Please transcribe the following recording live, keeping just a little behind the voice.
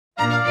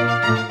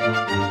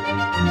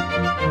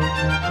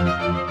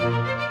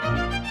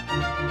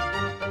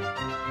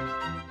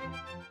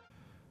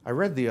I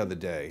read the other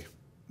day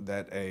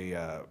that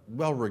a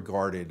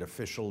well-regarded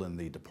official in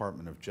the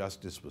Department of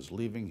Justice was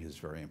leaving his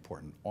very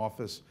important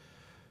office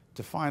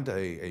to find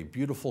a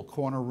beautiful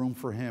corner room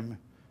for him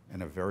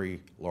in a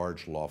very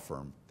large law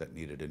firm that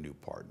needed a new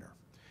partner.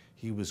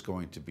 He was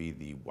going to be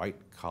the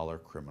white-collar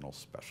criminal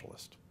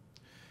specialist.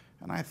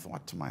 And I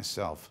thought to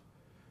myself,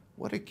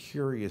 what a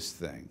curious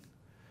thing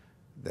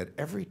that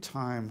every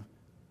time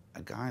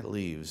a guy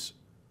leaves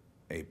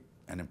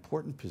an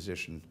important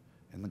position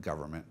in the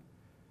government,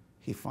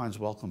 he finds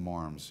welcome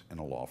arms in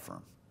a law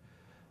firm.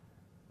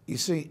 You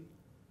see,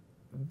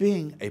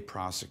 being a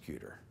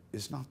prosecutor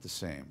is not the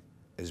same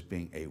as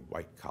being a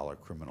white-collar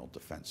criminal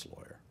defense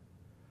lawyer.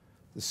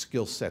 The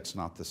skill set's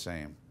not the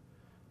same.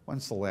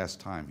 When's the last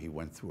time he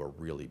went through a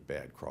really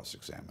bad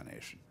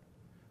cross-examination?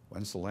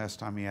 When's the last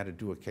time he had to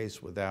do a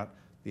case without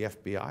the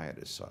FBI at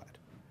his side?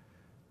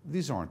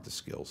 These aren't the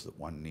skills that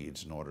one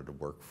needs in order to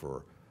work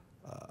for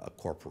a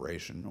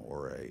corporation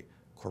or a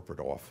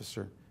corporate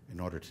officer in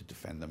order to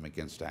defend them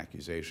against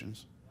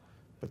accusations.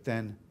 But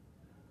then,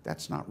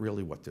 that's not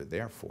really what they're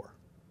there for.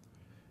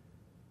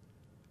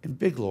 In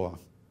big law,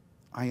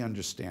 I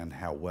understand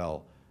how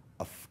well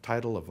a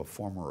title of a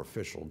former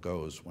official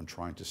goes when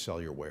trying to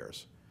sell your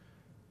wares.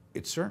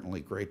 It's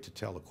certainly great to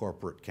tell a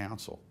corporate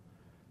counsel,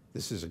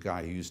 this is a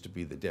guy who used to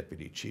be the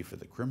deputy chief of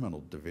the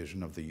criminal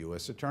division of the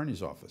U.S.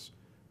 Attorney's Office.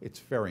 It's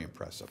very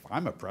impressive.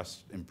 I'm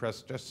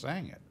impressed just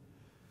saying it.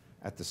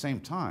 At the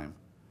same time,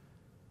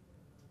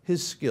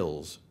 his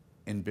skills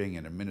in being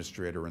an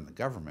administrator in the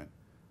government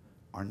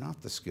are not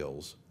the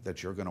skills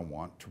that you're going to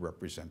want to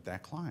represent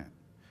that client.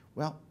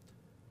 Well,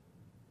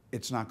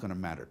 it's not going to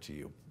matter to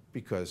you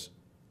because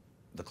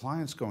the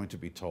client's going to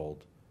be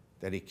told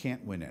that he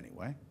can't win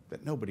anyway,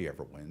 that nobody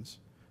ever wins,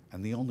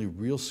 and the only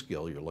real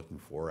skill you're looking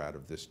for out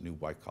of this new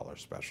white-collar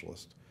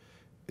specialist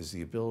is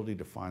the ability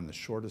to find the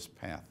shortest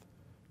path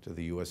to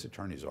the U.S.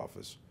 Attorney's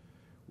Office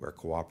where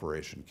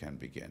cooperation can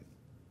begin.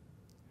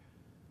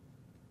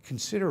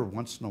 Consider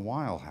once in a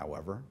while,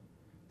 however,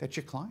 that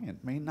your client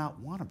may not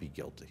want to be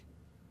guilty.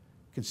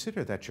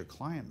 Consider that your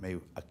client may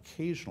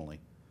occasionally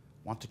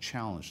want to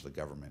challenge the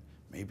government.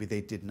 Maybe they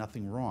did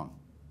nothing wrong.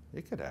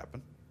 It could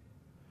happen.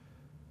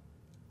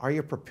 Are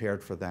you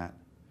prepared for that?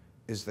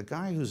 Is the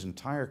guy whose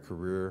entire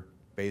career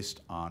based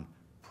on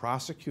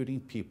prosecuting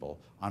people,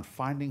 on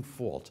finding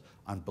fault,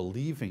 on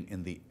believing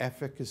in the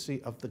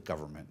efficacy of the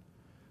government,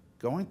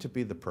 going to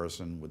be the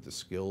person with the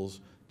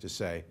skills to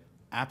say,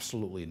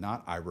 absolutely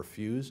not, I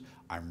refuse,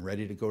 I'm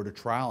ready to go to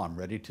trial, I'm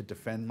ready to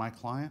defend my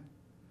client?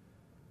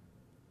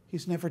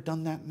 He's never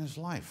done that in his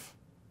life.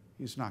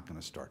 He's not going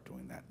to start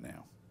doing that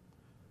now.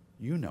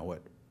 You know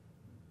it.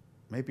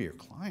 Maybe your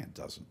client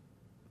doesn't,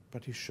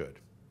 but he should.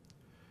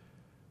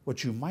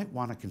 What you might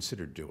want to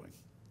consider doing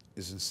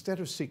is instead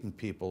of seeking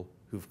people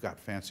who've got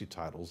fancy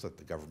titles that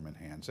the government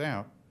hands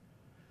out,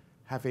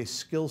 have a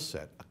skill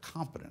set, a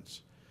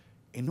competence,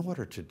 in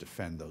order to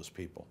defend those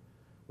people,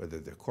 whether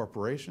they're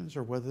corporations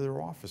or whether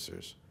they're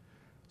officers,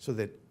 so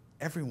that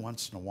every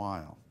once in a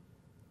while,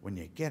 when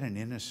you get an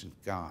innocent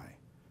guy,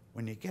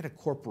 when you get a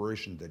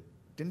corporation that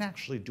didn't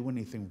actually do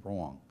anything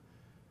wrong,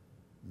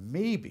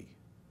 maybe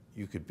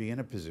you could be in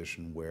a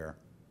position where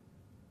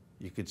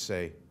you could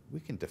say,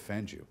 we can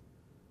defend you,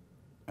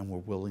 and we're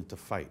willing to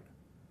fight.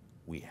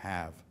 We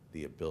have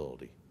the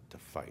ability to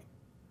fight.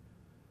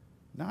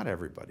 Not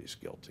everybody's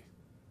guilty.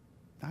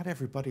 Not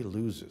everybody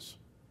loses.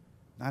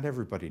 Not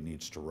everybody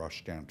needs to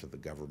rush down to the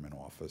government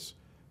office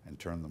and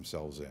turn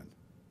themselves in.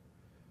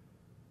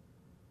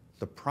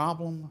 The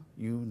problem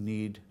you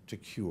need to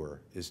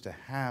cure is to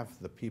have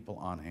the people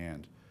on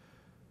hand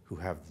who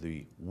have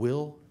the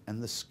will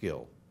and the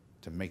skill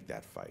to make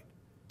that fight,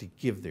 to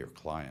give their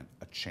client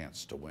a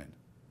chance to win.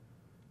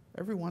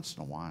 Every once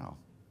in a while,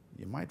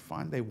 you might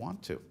find they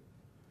want to.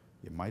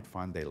 You might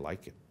find they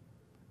like it.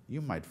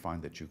 You might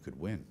find that you could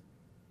win.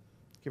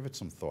 Give it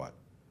some thought.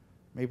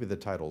 Maybe the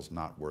title's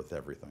not worth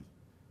everything.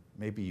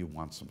 Maybe you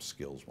want some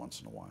skills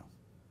once in a while.